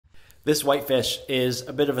This whitefish is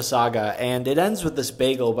a bit of a saga, and it ends with this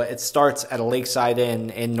bagel, but it starts at a lakeside inn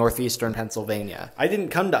in northeastern Pennsylvania. I didn't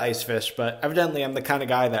come to ice fish, but evidently I'm the kind of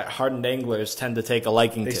guy that hardened anglers tend to take a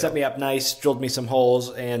liking to. They set me up nice, drilled me some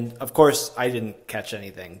holes, and of course I didn't catch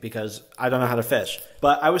anything because I don't know how to fish.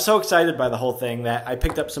 But I was so excited by the whole thing that I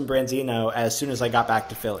picked up some branzino as soon as I got back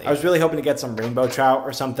to Philly. I was really hoping to get some rainbow trout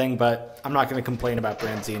or something, but I'm not going to complain about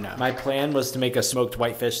branzino. My plan was to make a smoked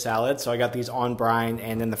whitefish salad, so I got these on brine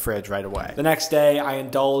and in the fridge right away. The next day, I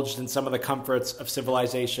indulged in some of the comforts of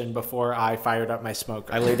civilization before I fired up my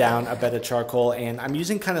smoker. I lay down a bed of charcoal, and I'm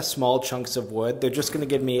using kind of small chunks of wood. They're just going to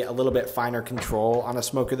give me a little bit finer control on a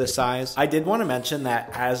smoker this size. I did want to mention that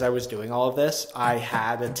as I was doing all of this, I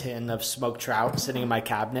had a tin of smoked trout sitting in my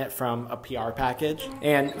cabinet from a PR package,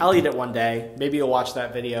 and I'll eat it one day. Maybe you'll watch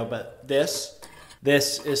that video, but this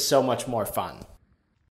is so much more fun.